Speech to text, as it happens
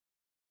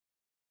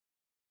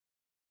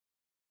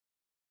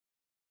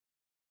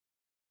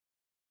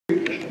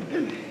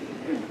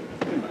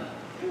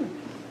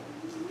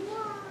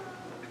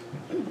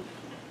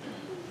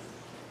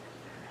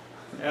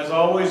As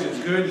always, it's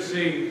good to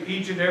see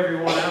each and every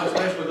one out,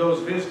 especially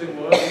those visiting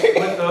with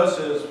us,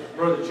 as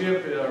Brother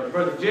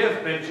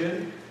Jeff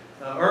mentioned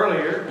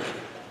earlier.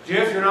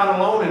 Jeff, you're not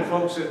alone in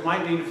folks that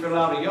might need to fill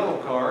out a yellow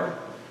card.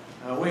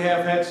 We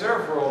have had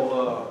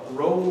several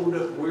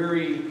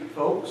road-weary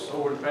folks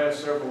over the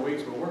past several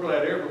weeks, but we're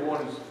glad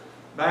everyone is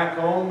back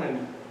home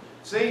and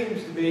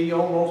seems to be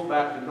almost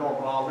back to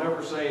normal. I'll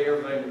never say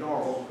everything's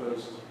normal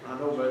because I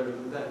know better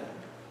than that.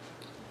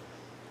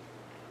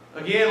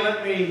 Again,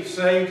 let me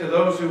say to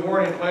those who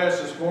weren't in class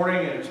this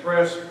morning and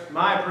express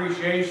my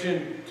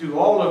appreciation to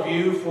all of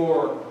you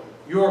for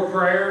your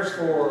prayers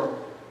for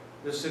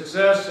the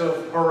success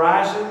of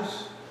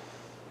Horizons.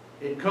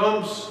 It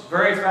comes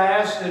very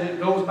fast and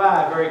it goes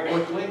by very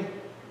quickly.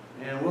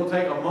 And we'll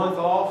take a month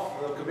off,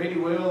 the committee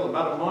will,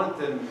 about a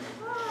month, and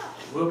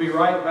we'll be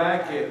right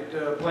back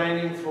at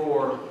planning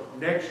for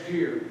next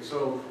year.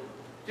 So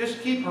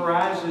just keep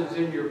Horizons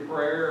in your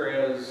prayer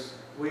as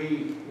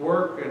we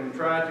work and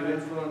try to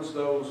influence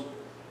those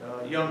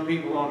young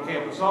people on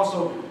campus.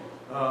 Also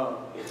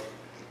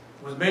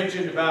was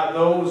mentioned about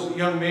those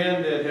young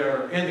men that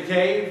are in the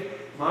cave.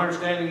 My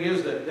understanding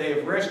is that they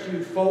have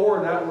rescued 4,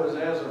 and that was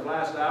as of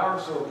last hour,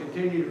 so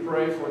continue to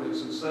pray for the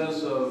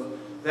success of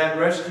that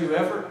rescue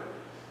effort.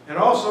 And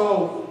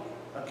also,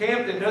 a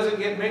camp that doesn't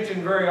get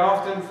mentioned very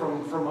often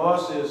from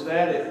us is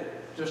that it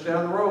just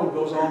down the road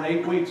goes on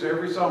 8 weeks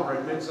every summer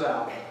at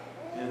Mid-South.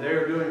 And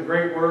they're doing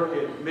great work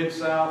at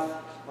Mid-South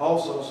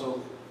also,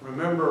 so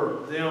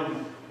remember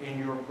them in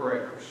your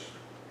prayers.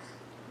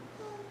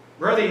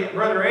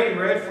 Brother Eddie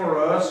read for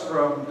us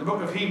from the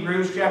book of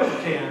Hebrews chapter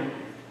 10,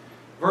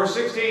 verse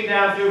 16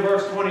 down through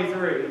verse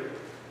 23.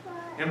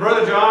 And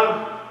Brother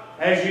John,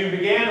 as you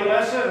began the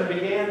lesson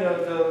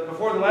and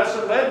before the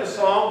lesson, led the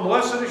song,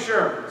 Blessed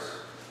Assurance.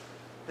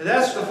 And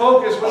that's the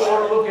focus we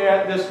want to look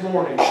at this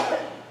morning.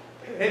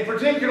 And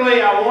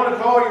particularly, I want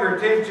to call your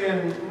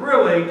attention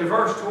really to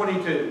verse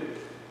 22,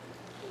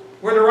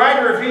 where the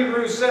writer of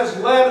Hebrews says,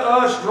 let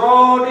us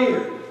draw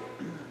near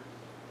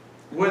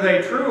with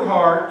a true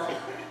heart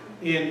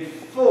in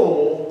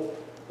full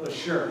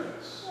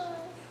assurance.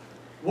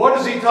 What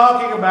is he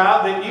talking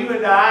about that you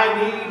and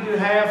I need to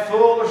have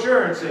full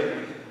assurance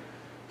in?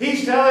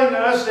 He's telling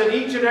us that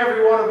each and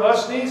every one of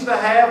us needs to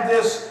have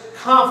this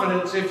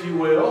confidence, if you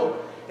will,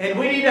 and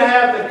we need to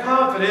have the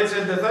confidence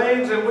in the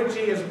things in which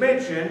he has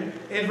mentioned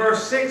in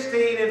verse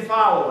 16 and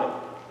following,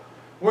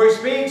 where he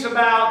speaks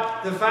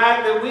about the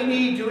fact that we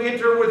need to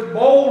enter with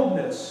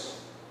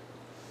boldness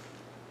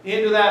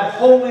into that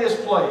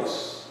holiest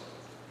place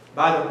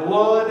by the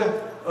blood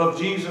of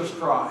Jesus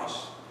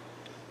Christ.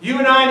 You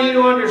and I need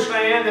to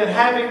understand that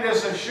having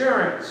this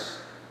assurance,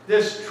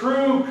 this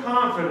true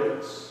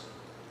confidence,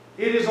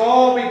 it is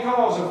all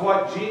because of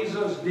what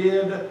Jesus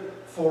did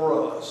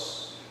for us.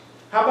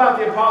 How about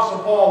the Apostle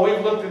Paul?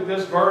 We've looked at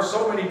this verse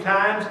so many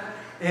times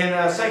in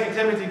 2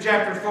 Timothy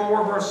chapter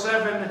 4, verse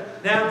 7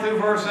 down through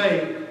verse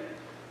 8.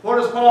 What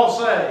does Paul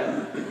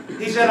say?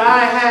 He said, I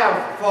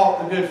have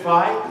fought the good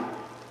fight.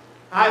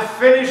 I've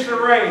finished the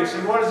race.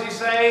 And what does he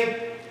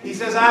say? He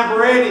says, I'm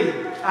ready.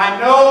 I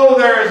know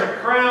there is a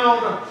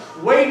crown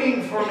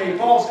waiting for me.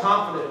 Paul's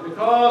confident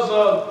because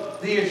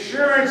of the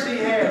assurance he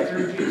had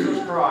through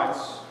Jesus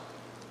Christ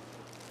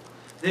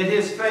that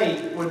his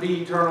fate would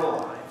be eternal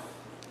life.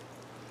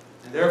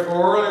 And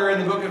therefore, earlier in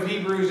the book of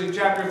Hebrews in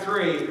chapter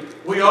 3,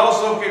 we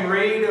also can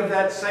read of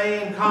that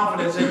same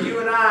confidence. And you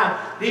and I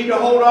need to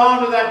hold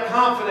on to that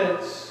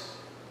confidence.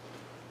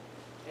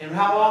 And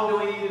how long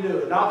do we need to do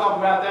it? And I'll talk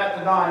about that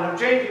tonight. I'm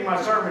changing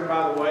my sermon,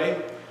 by the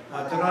way.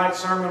 Tonight's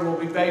sermon will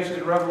be based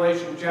in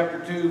Revelation chapter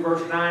 2,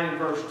 verse 9 and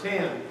verse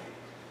 10,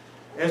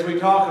 as we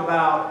talk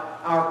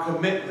about our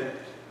commitment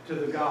to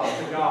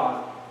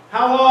God.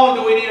 How long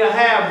do we need to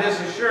have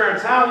this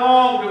assurance? How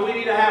long do we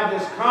need to have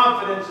this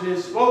confidence that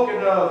is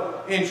spoken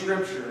of in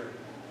Scripture?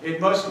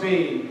 It must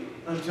be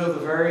until the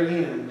very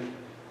end,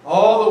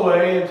 all the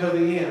way until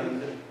the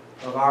end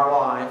of our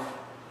life.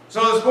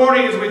 So this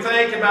morning, as we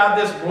think about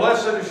this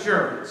blessed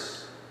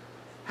assurance,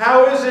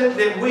 how is it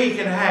that we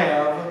can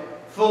have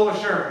full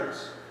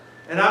assurance?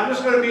 And I'm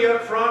just going to be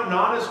up front and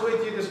honest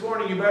with you this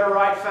morning. You better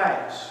write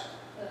fast.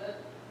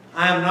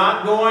 I am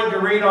not going to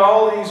read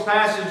all these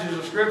passages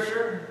of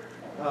Scripture.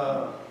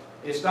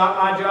 It's not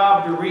my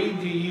job to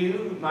read to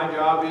you. My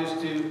job is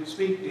to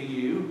speak to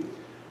you.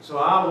 So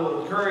I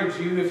will encourage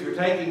you, if you're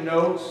taking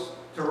notes,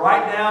 to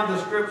write down the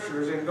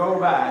Scriptures and go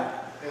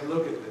back and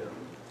look at them.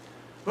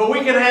 But we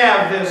can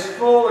have this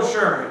full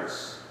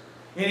assurance.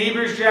 In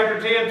Hebrews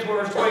chapter 10,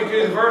 verse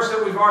 22, the verse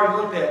that we've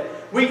already looked at,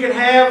 we can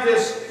have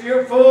this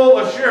full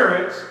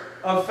assurance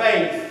of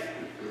faith.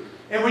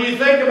 And when you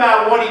think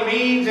about what he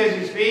means as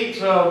he speaks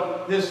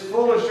of this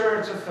full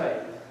assurance of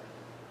faith,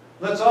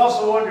 let's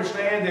also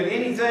understand that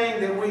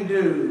anything that we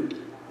do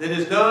that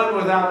is done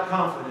without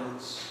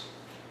confidence,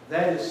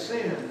 that is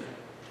sin.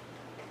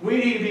 We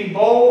need to be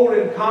bold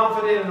and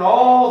confident in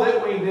all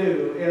that we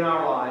do in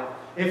our life.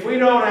 if we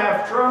don't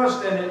have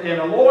trust and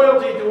a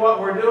loyalty to what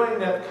we're doing,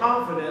 that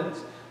confidence,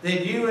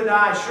 then you and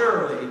I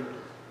surely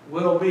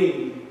will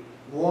be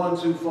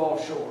ones who fall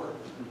short.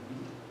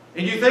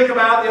 And you think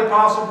about the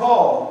Apostle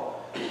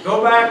Paul.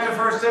 Go back to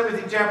 1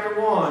 Timothy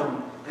chapter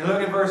 1 and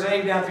look at verse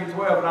 8 down through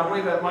 12. And I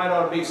believe that might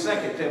ought to be 2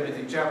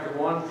 Timothy chapter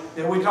 1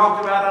 that we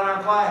talked about in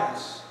our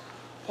class.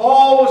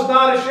 Paul was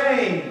not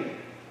ashamed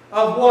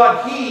of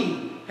what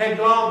he had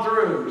gone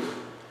through.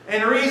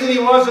 And the reason he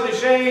wasn't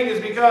ashamed is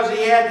because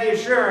he had the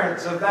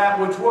assurance of that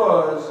which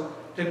was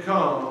to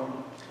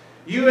come.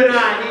 You and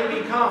I need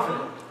to be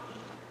confident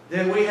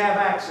that we have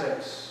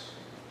access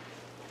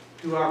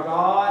to our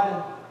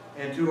God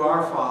and to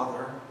our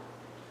Father.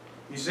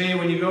 You see,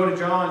 when you go to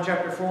John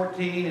chapter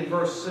 14 and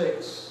verse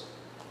 6,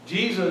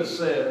 Jesus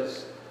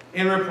says,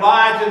 in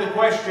reply to the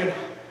question,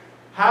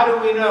 how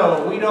do we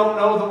know? We don't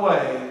know the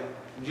way.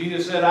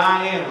 Jesus said,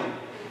 I am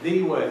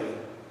the way,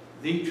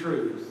 the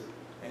truth,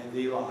 and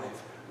the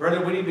life.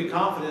 Brother, we need to be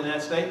confident in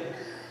that statement.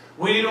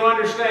 We need to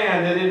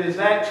understand that it is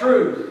that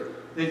truth,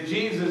 that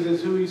Jesus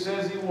is who He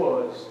says He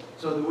was,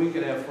 so that we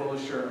can have full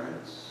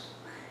assurance.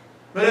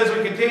 But as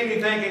we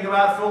continue thinking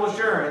about full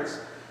assurance,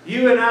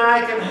 you and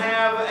I can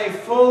have a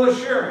full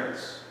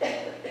assurance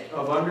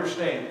of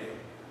understanding.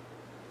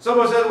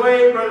 Someone said,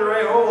 wait, Brother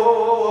Ray,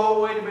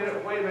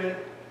 wait a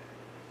minute.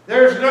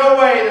 There's no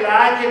way that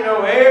I can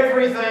know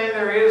everything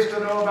there is to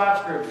know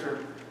about Scripture.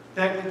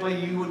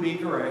 Technically, you would be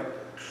correct.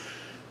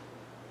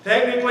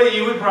 Technically,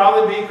 you would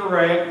probably be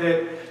correct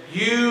that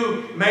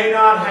you may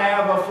not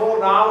have a full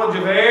knowledge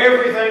of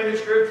everything that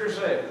Scripture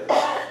says.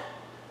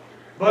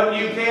 But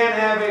you can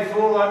have a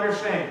full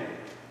understanding.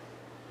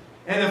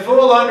 And the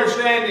full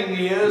understanding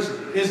is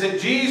that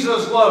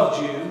Jesus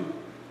loved you,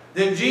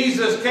 that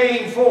Jesus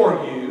came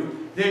for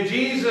you, that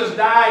Jesus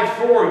died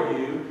for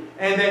you,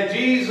 and that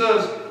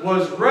Jesus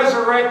was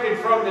resurrected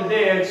from the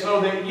dead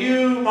so that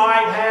you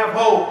might have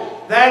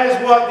hope. That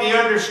is what the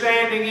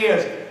understanding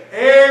is.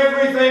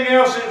 Everything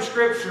else in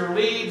Scripture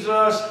leads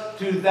us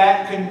to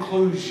that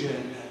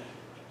conclusion.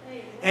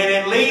 And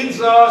it leads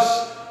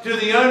us to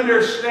the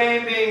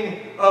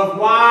understanding of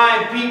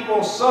why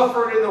people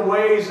suffered in the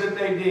ways that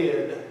they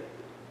did.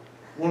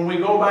 When we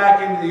go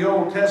back into the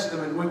Old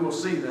Testament, we will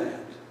see that.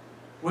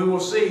 We will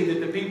see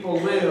that the people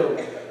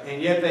lived,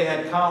 and yet they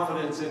had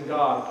confidence in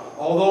God.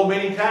 Although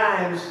many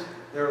times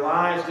their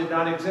lives did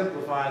not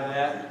exemplify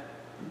that.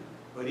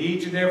 But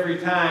each and every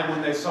time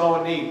when they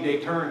saw a need, they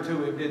turned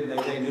to Him, didn't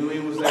they? They knew He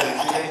was there.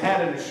 See, they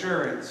had an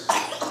assurance.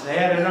 They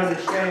had an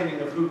understanding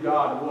of who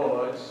God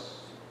was.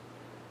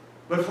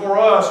 But for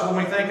us, when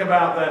we think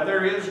about that,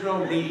 there is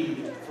no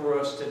need for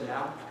us to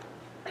doubt.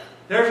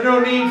 There's no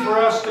need for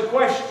us to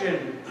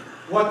question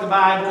what the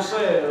Bible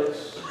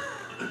says.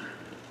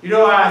 You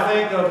know, I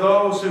think of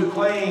those who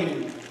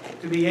claim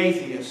to be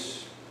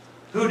atheists,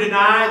 who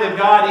deny that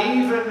God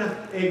even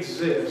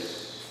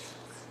exists.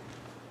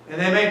 And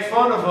they make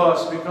fun of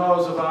us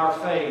because of our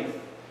faith,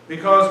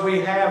 because we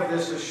have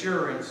this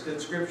assurance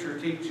that Scripture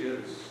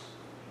teaches.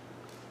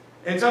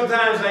 And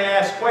sometimes they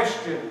ask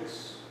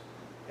questions,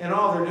 and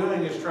all they're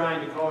doing is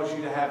trying to cause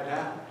you to have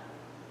doubt.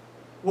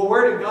 Well,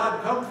 where did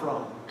God come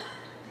from?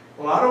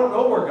 Well, I don't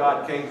know where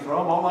God came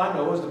from. All I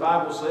know is the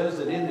Bible says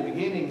that in the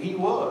beginning He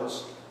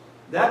was.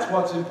 That's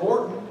what's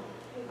important.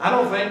 I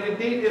don't think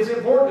it's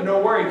important to know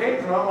where He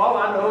came from. All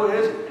I know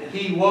is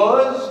He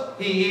was,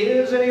 He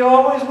is, and He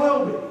always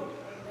will be.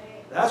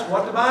 That's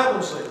what the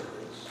Bible says.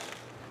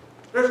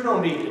 There's no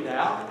need to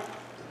doubt.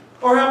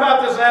 Or how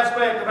about this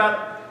aspect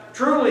about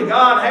truly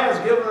God has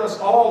given us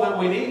all that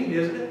we need,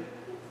 isn't it?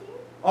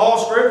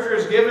 All Scripture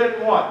is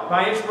given what?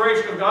 By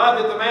inspiration of God,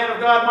 that the man of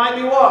God might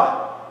be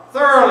what?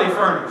 Thoroughly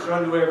furnished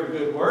unto every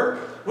good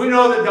work. We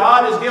know that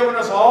God has given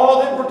us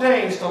all that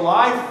pertains to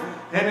life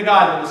and to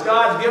godliness.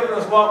 God's given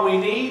us what we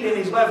need, and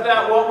He's left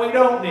out what we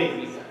don't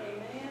need.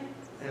 Amen.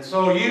 And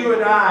so you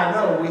and I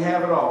know we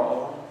have it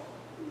all.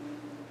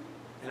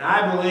 And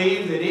I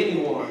believe that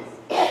anyone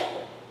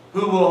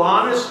who will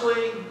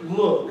honestly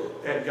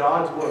look at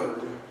God's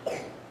Word,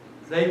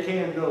 they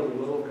can know the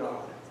will of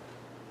God.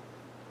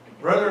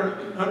 Brother,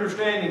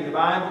 understanding the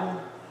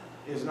Bible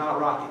is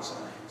not rocket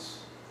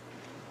science.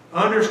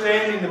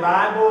 Understanding the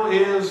Bible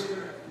is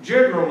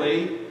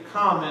generally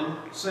common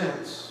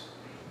sense.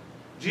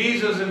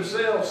 Jesus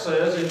Himself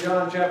says in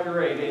John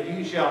chapter 8, and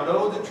you shall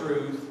know the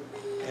truth,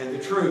 and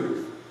the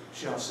truth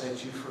shall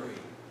set you free.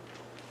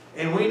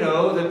 And we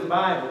know that the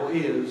Bible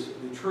is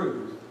the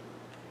truth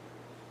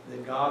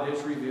that God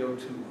has revealed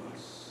to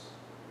us.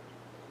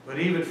 But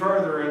even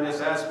further in this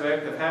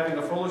aspect of having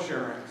a full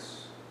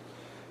assurance,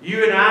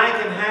 you and I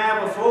can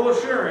have a full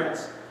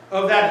assurance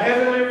of that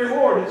heavenly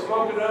reward that's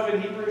spoken of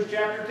in Hebrews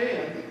chapter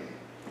 10.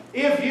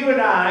 If you and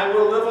I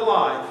will live a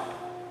life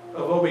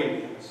of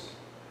obedience.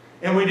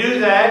 And we do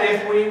that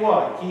if we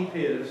what? Keep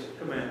His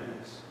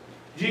commandments.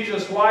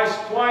 Jesus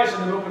twice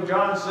in the book of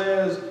John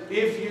says,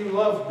 if you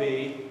love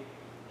me,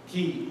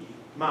 keep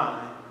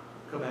my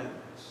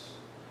commandments.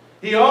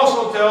 He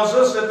also tells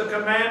us that the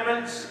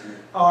commandments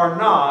are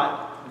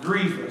not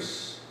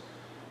grievous.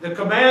 The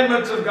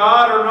commandments of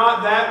God are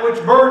not that which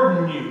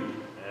burden you.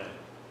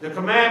 The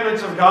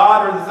commandments of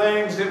God are the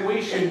things that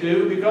we should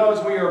do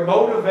because we are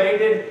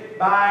motivated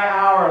by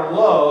our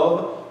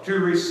love to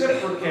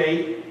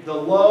reciprocate the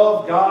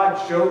love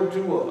God showed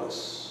to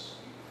us.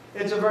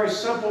 It's a very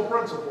simple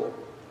principle.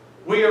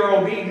 We are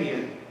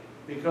obedient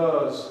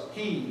because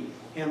He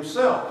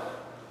Himself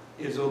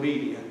is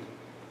obedient.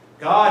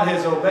 God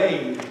has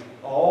obeyed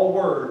all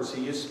words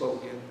He has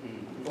spoken,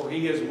 for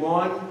He is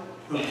one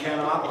who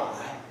cannot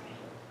lie.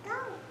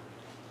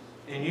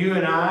 And you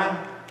and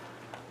I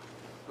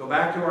go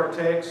back to our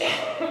text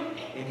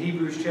in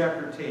Hebrews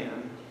chapter 10.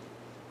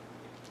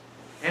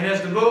 And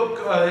as the book,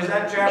 as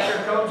that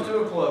chapter comes to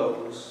a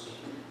close,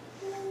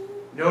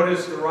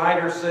 notice the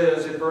writer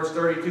says in verse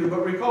 32,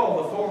 "But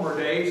recall the former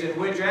days in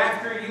which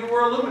after you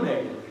were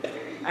illuminated,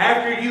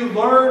 after you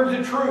learned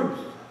the truth,"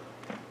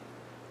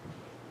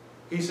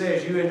 he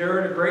says, "you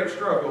endured a great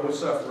struggle with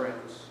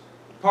sufferings,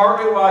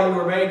 partly while you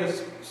were made a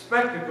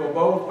spectacle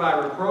both by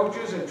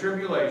reproaches and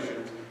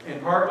tribulations,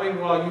 and partly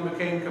while you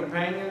became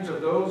companions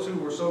of those who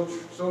were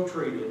so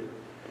treated.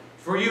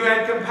 For you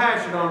had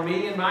compassion on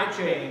me in my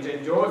chains,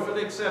 and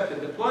joyfully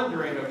accepted the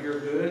plundering of your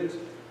goods,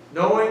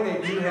 knowing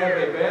that you have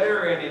a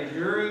better and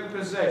enduring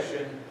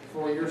possession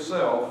for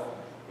yourself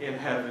in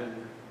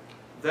heaven.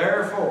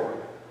 Therefore,"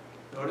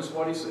 notice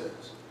what he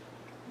says,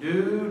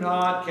 "do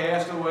not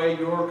cast away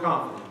your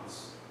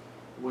confidence,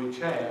 which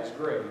has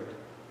great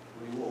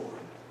reward."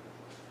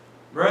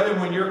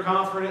 Brethren, when your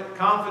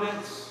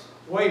confidence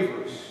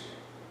wavers,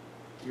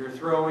 you're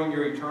throwing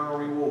your eternal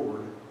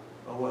reward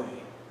away.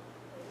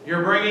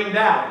 You're bringing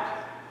doubt,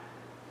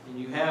 and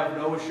you have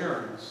no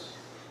assurance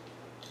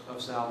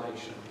of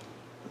salvation.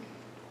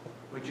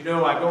 But you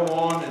know, I go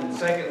on, and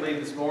secondly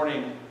this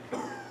morning,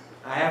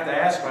 I have to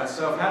ask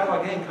myself, how do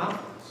I gain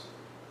confidence?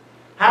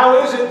 How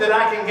is it that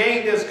I can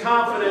gain this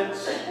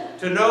confidence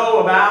to know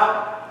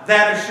about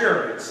that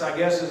assurance? I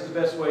guess is the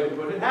best way to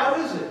put it. How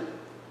is it?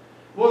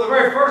 Well, the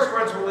very first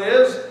principle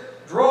is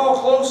draw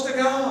close to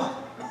God.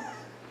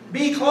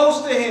 Be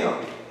close to Him.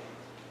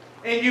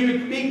 And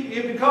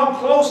you become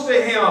close to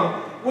Him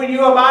when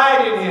you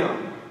abide in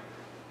Him.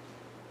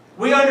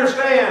 We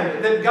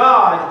understand that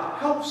God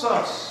helps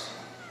us.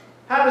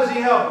 How does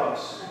He help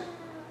us?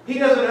 He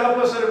doesn't help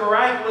us in a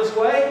miraculous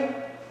way,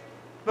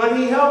 but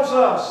He helps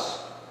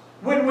us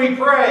when we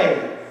pray.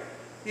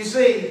 You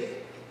see,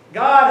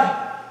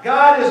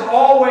 God is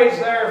always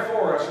there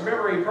for us.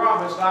 Remember, He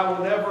promised, "I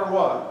will never"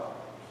 what?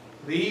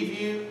 "Leave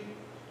you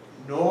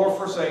nor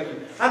forsake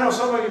you." I know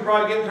some of you are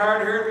probably getting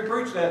tired of hearing me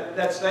preach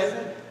that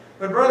statement.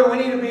 But brother, we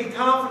need to be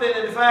confident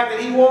in the fact that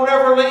He won't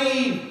ever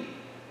leave.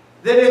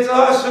 That it's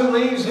us who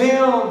leaves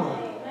Him.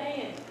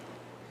 Amen.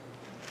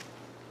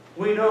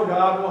 We know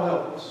God will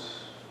help us.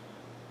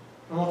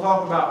 And we'll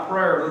talk about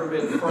prayer a little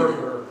bit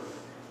further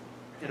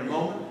in a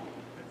moment.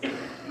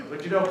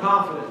 But you know,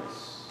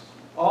 confidence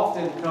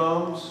often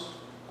comes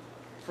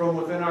from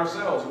within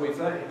ourselves, we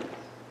think.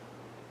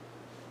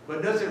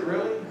 But does it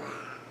really?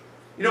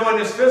 You know, in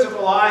this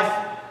physical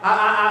life,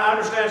 I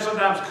understand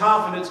sometimes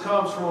confidence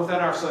comes from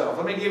within ourselves.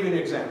 Let me give you an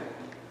example.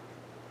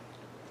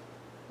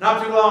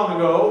 Not too long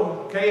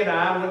ago, Kay and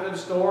I went to the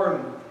store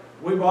and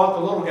we bought the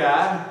little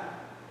guy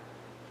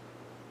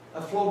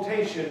a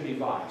flotation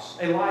device,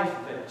 a life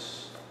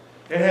vest.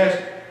 It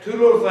has two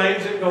little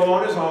things that go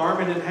on his arm,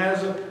 and it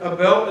has a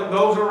belt that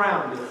goes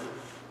around it.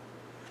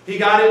 He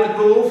got in the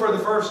pool for the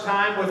first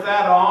time with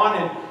that on,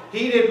 and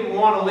he didn't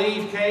want to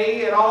leave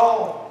Kay at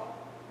all.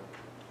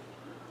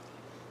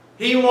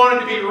 He wanted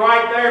to be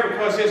right there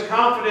because his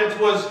confidence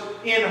was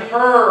in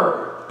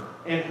her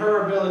and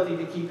her ability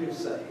to keep him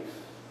safe.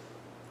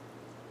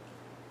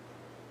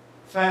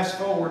 Fast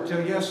forward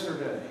till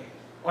yesterday.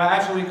 Well,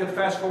 actually, we could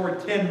fast forward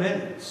 10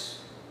 minutes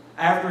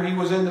after he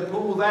was in the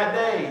pool that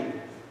day.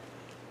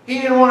 He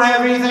didn't want to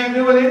have anything to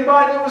do with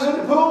anybody that was in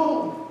the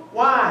pool.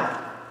 Why?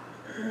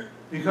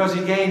 Because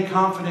he gained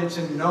confidence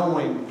in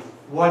knowing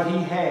what he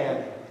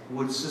had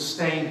would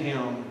sustain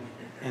him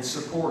and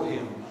support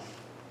him.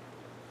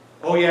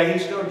 Oh yeah, he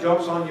still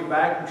jumps on your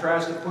back and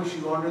tries to push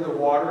you under the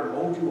water and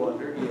hold you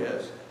under.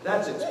 Yes,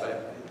 that's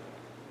expected.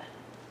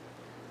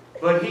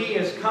 But he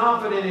is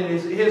confident in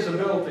his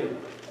ability.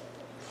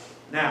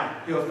 Now,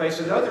 he'll face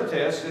another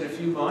test in a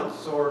few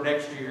months or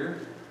next year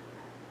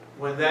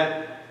when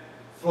that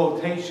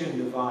flotation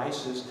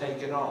device is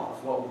taken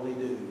off. What will he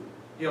do?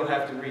 He'll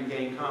have to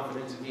regain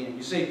confidence again.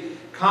 You see,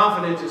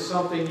 confidence is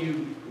something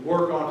you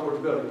work on towards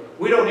building.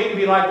 We don't need to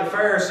be like the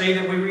Pharisee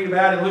that we read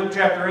about in Luke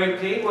chapter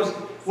 18.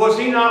 Was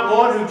he not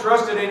one who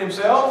trusted in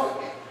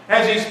himself?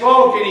 As he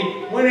spoke and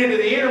he went into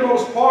the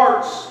innermost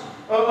parts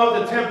of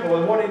the temple,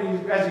 and what did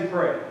he, as he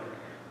prayed?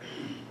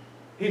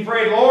 He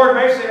prayed, Lord,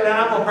 basically, and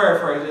I'm going to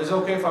paraphrase it. Is it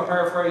okay if I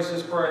paraphrase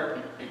this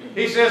prayer?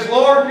 He says,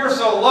 Lord, you're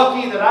so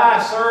lucky that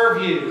I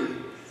serve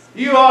you.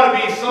 You ought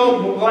to be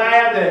so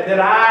glad that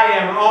I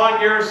am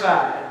on your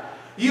side.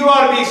 You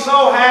ought to be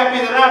so happy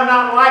that I'm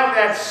not like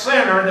that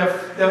sinner,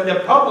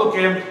 the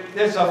publican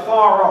that's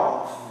afar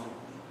off.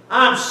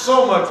 I'm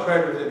so much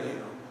better than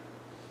him.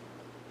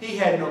 He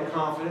had no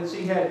confidence.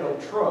 He had no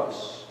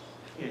trust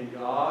in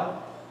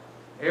God.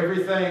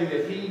 Everything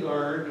that he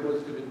learned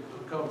was to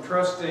become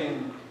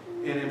trusting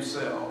in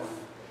himself.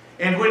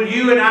 And when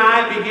you and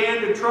I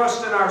begin to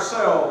trust in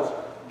ourselves,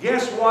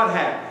 guess what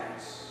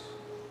happens?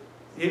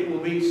 It will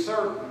be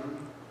certain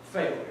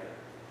failure.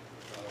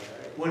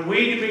 When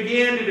we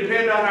begin to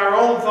depend on our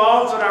own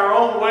thoughts and our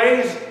own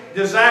ways,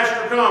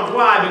 disaster comes.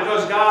 Why?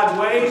 Because God's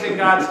ways and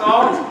God's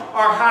thoughts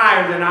are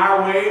higher than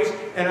our ways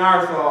and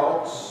our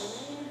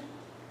thoughts.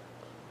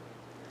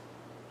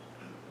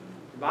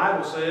 The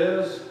Bible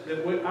says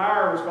that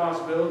our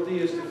responsibility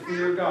is to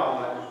fear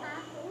God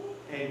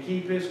and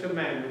keep His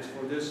commandments,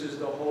 for this is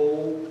the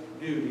whole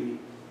duty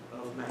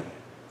of man.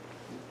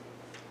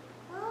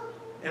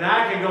 And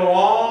I can go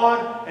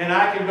on and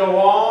I can go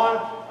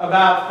on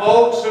about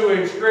folks who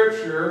in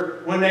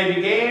Scripture, when they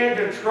began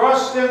to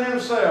trust in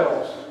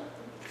themselves,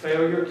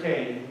 failure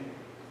came.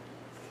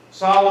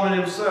 Solomon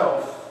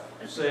himself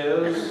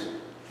says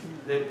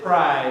that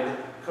pride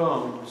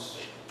comes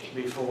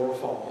before a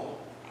fall.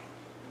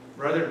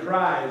 Brother,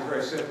 pride is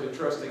very simply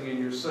trusting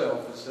in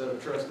yourself instead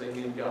of trusting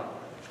in God.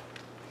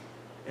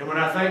 And when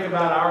I think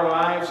about our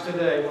lives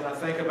today, when I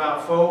think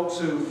about folks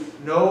who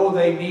know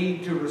they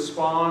need to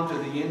respond to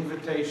the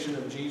invitation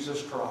of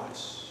Jesus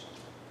Christ,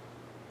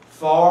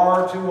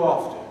 far too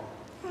often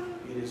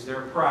it is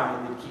their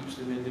pride that keeps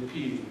them in the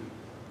pew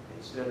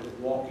instead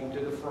of walking to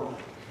the front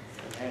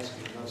and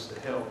asking us to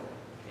help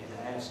and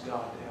to ask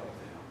God to help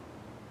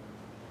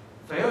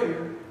them.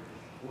 Failure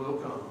will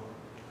come.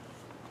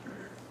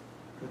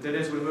 But then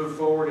as we move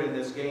forward in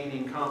this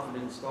gaining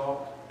confidence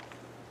thought,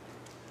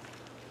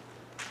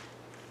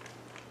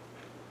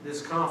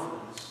 this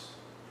confidence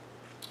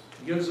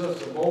gives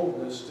us a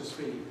boldness to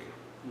speak.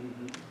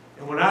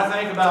 And when I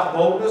think about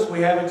boldness,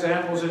 we have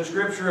examples in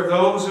Scripture of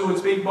those who would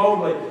speak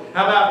boldly.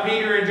 How about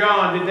Peter and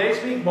John? Did they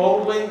speak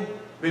boldly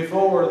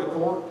before the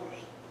court?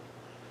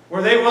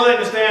 Were they willing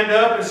to stand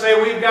up and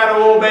say, we've got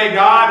to obey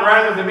God,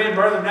 rather than being,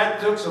 brother, that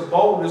took some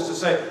boldness to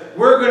say,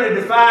 we're going to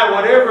defy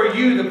whatever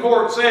you, the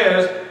court,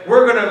 says.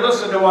 We're going to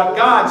listen to what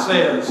God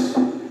says.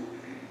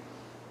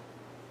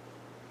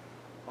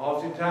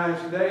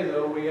 Oftentimes today,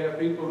 though, we have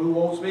people who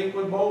won't speak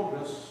with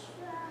boldness.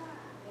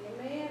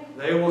 Amen.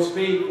 They will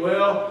speak,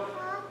 well,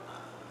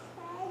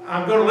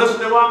 I'm going to listen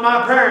to what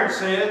my parents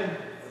said.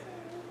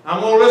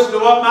 I'm going to listen to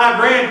what my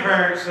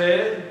grandparents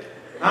said.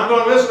 I'm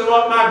going to listen to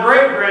what my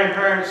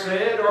great-grandparents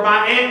said, or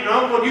my aunt and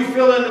uncle. You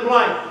fill in the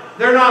blank.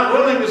 They're not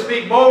willing to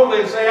speak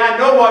boldly and say, I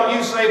know what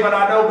you say, but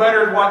I know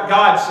better than what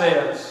God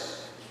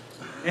says.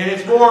 And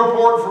it's more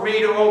important for me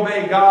to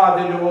obey God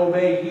than to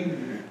obey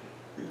you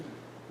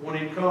when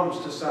it comes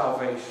to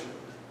salvation.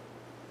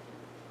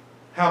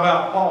 How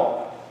about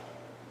Paul?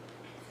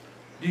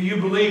 Do you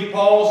believe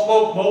Paul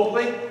spoke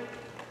boldly?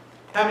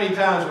 How many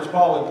times was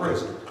Paul in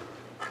prison?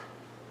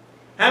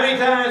 How many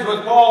times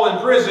was Paul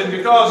in prison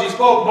because he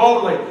spoke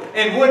boldly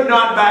and would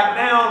not back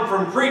down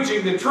from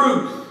preaching the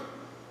truth?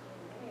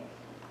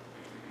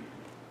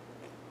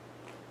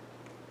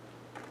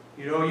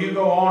 You know, you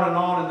go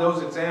on in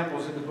those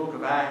examples in the book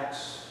of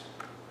Acts.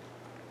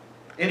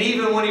 And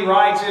even when he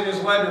writes in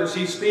his letters,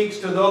 he speaks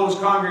to those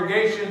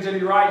congregations that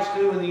he writes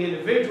to and the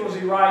individuals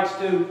he writes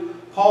to.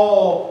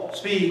 Paul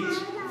speaks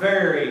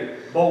very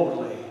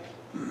boldly.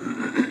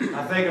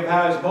 I think of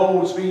how his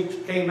bold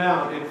speech came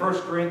out in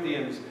 1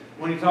 Corinthians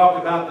when he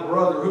talked about the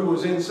brother who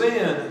was in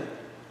sin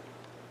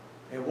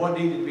and what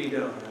needed to be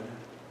done.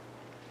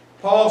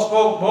 Paul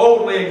spoke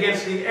boldly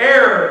against the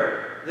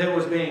error that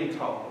was being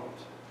taught.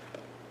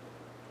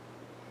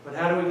 But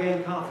how do we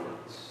gain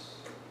confidence?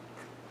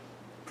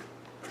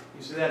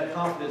 You see, that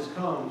confidence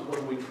comes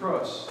when we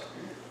trust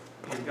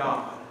in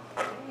God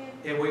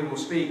and we will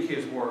speak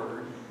His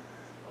word.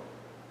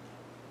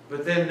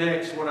 But then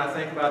next, when I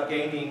think about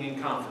gaining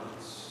in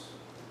confidence,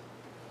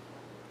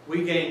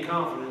 we gain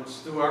confidence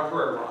through our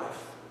prayer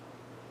life.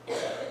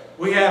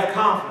 We have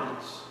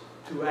confidence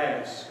to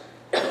ask.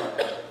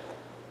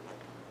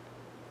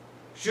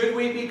 Should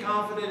we be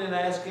confident in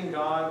asking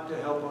God to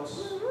help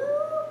us?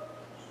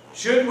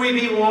 Should we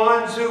be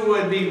ones who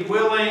would be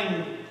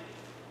willing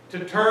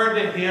to turn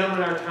to Him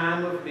in our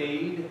time of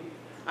need?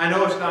 I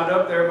know it's not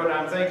up there, but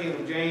I'm thinking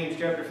of James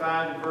chapter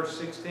 5 and verse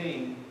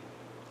 16.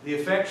 The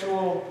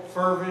effectual,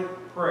 fervent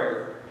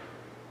prayer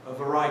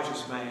of a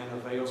righteous man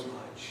avails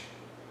much.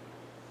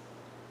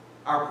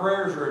 Our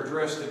prayers are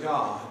addressed to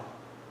God.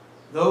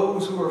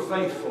 Those who are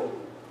faithful,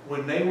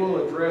 when they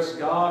will address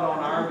God on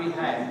our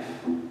behalf,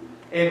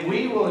 and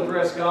we will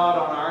address God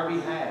on our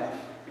behalf,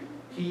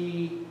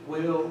 He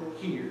will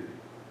hear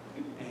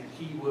and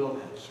He will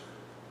answer.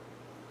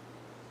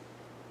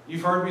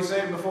 You've heard me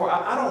say it before.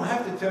 I don't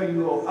have to tell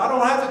you, I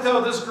don't have to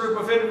tell this group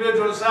of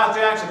individuals in South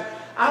Jackson,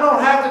 I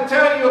don't have to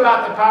tell you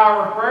about the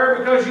power of prayer,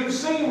 because you've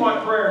seen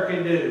what prayer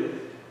can do.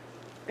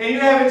 And you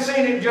haven't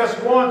seen it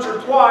just once or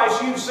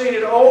twice. You've seen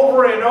it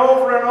over and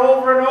over and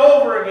over and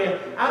over again.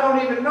 I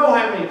don't even know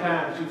how many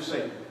times you've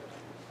seen it.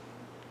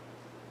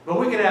 But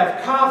we can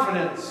have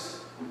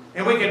confidence,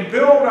 and we can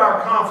build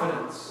our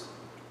confidence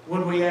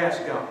when we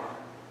ask God.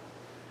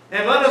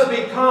 And let us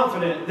be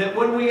confident that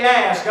when we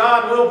ask,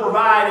 God will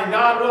provide and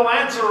God will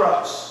answer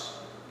us.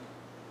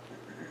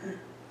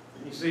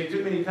 You see,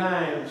 too many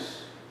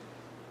times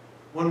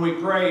when we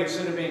pray,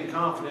 instead of being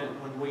confident,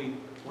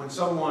 when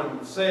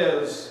someone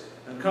says,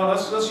 and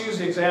let's use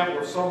the example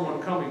of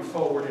someone coming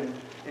forward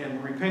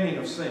and repenting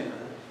of sin.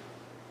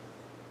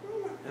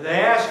 And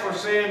they ask for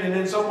sin, and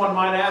then someone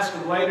might ask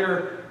them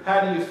later,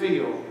 how do you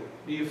feel?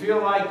 Do you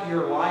feel like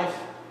your life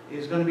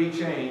is going to be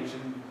changed?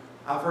 And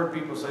I've heard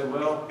people say,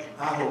 well,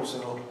 I hope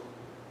so.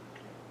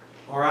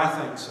 Or I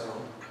think so.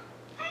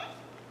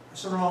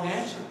 That's the wrong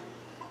answer.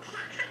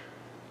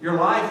 Your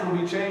life will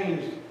be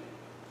changed.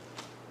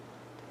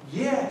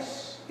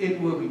 Yes, it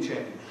will be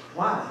changed.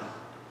 Why?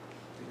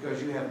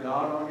 Because you have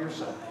God on your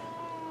side.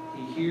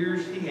 He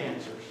hears, He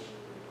answers.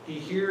 He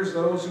hears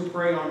those who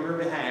pray on your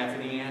behalf,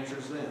 and He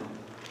answers them.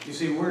 You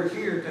see, we're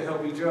here to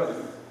help each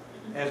other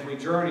as we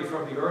journey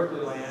from the earthly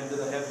land to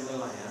the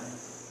heavenly land.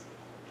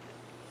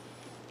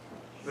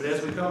 But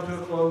as we come to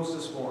a close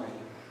this morning,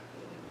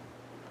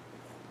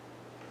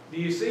 do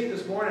you see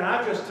this morning,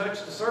 I've just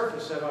touched the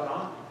surface, have I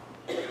not?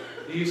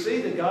 Do you see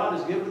that God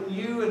has given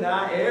you and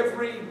I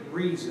every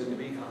reason to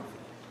be confident?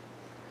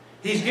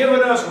 He's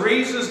given us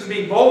reasons to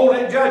be bold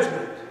in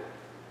judgment.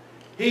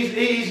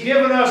 He's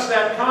given us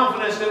that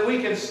confidence that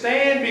we can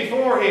stand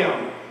before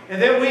Him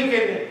and that we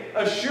can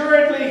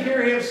assuredly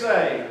hear Him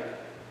say,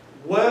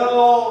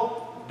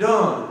 well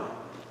done,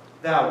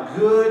 thou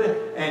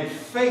good and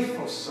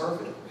faithful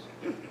servant.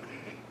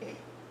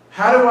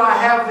 How do I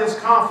have this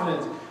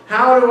confidence?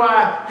 How do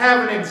I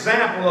have an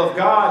example of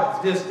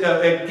God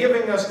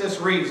giving us this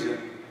reason?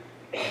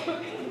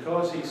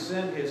 Because He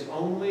sent His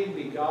only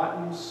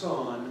begotten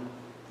Son,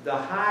 the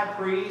high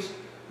priest,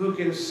 who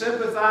can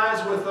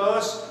sympathize with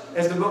us,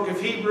 as the book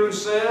of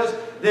Hebrews says,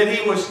 that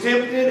He was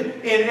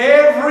tempted in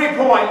every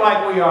point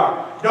like we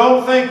are.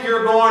 Don't think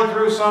you're going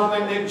through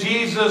something that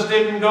Jesus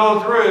didn't go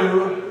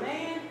through.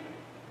 Amen.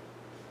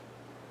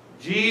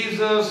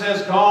 Jesus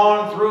has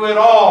gone through it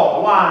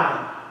all.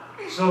 Why?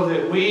 So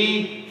that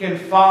we can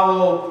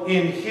follow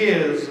in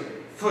His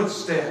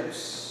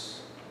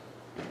footsteps.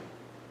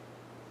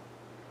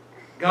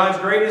 God's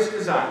greatest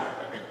desire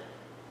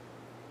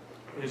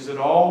is that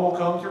all will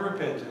come to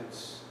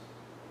repentance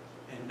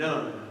and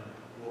none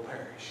will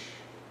perish.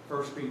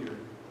 2 Peter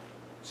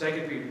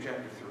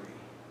chapter 3.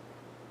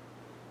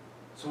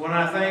 So when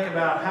I think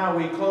about how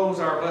we close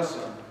our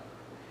lesson,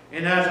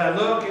 and as I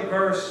look at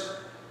verse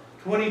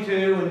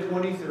 22 and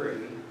 23,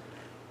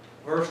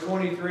 verse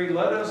 23,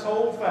 let us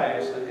hold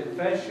fast the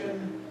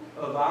confession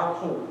of our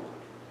hope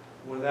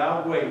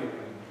without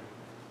wavering,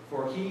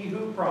 for He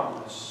who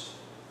promised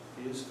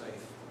is faithful.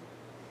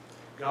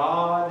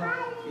 God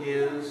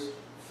is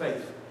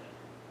faithful.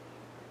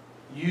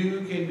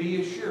 You can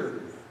be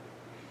assured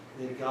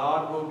that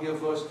God will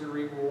give us the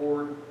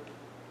reward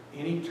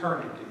in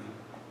eternity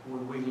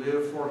when we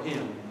live for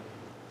Him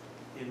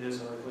in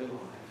this earthly life.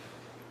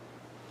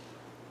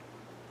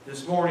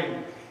 This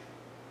morning,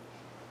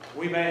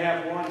 we may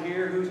have one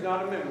here who's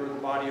not a member of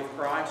the body of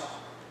Christ.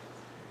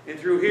 And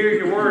through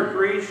hearing your word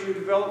preached, you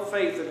develop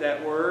faith in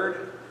that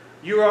word.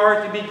 You are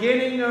at the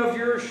beginning of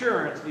your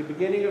assurance, the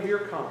beginning of your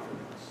confidence.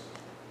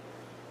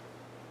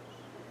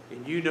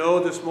 And you know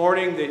this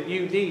morning that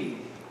you need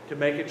to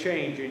make a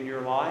change in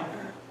your life.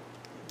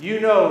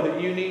 You know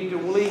that you need to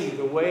leave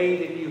the way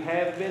that you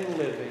have been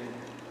living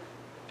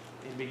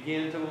and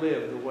begin to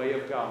live the way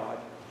of God,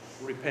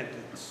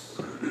 repentance.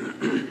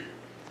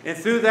 And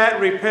through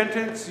that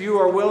repentance, you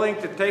are willing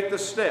to take the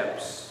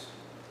steps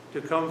to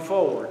come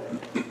forward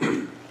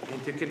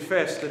and to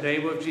confess the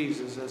name of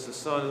Jesus as the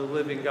Son of the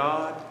living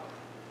God.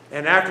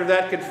 And after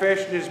that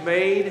confession is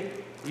made,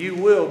 you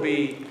will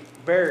be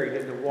buried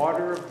in the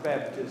water of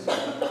baptism,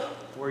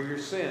 where your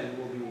sin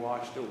will be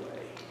washed away.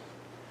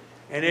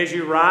 And as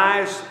you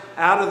rise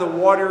out of the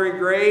watery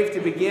grave to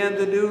begin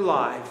the new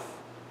life,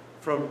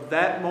 from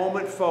that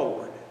moment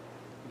forward,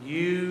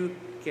 you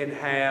can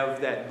have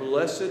that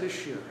blessed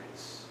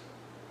assurance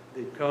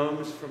that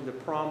comes from the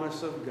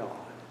promise of God.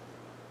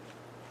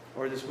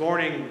 Or this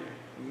morning,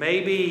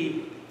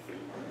 maybe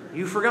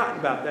you've forgotten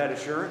about that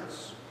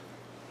assurance,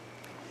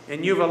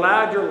 and you've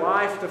allowed your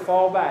life to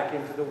fall back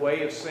into the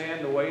way of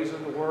sin, the ways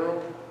of the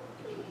world.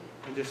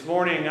 And this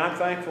morning, I'm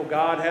thankful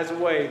God has a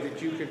way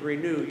that you can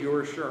renew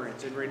your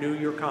assurance and renew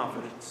your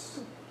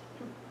confidence.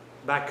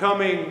 By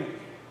coming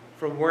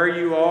from where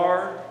you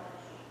are,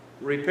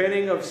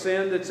 repenting of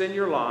sin that's in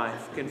your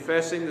life,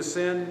 confessing the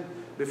sin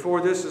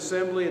before this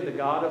assembly and the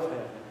God of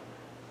heaven.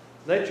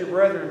 Let your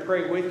brethren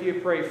pray with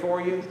you, pray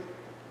for you.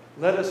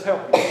 Let us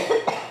help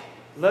you.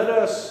 Let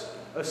us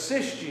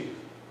assist you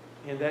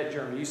in that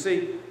journey. You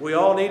see, we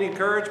all need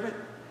encouragement.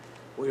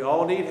 We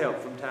all need help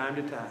from time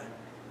to time.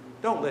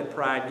 Don't let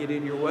pride get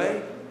in your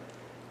way.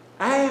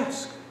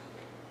 Ask.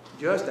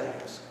 Just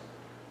ask.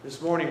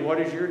 This morning,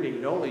 what is your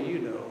need? Only you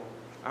know.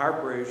 Our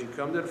prayers, you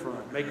come to the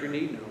front. Make your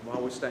need known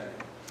while we stand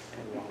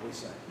and while we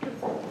sing.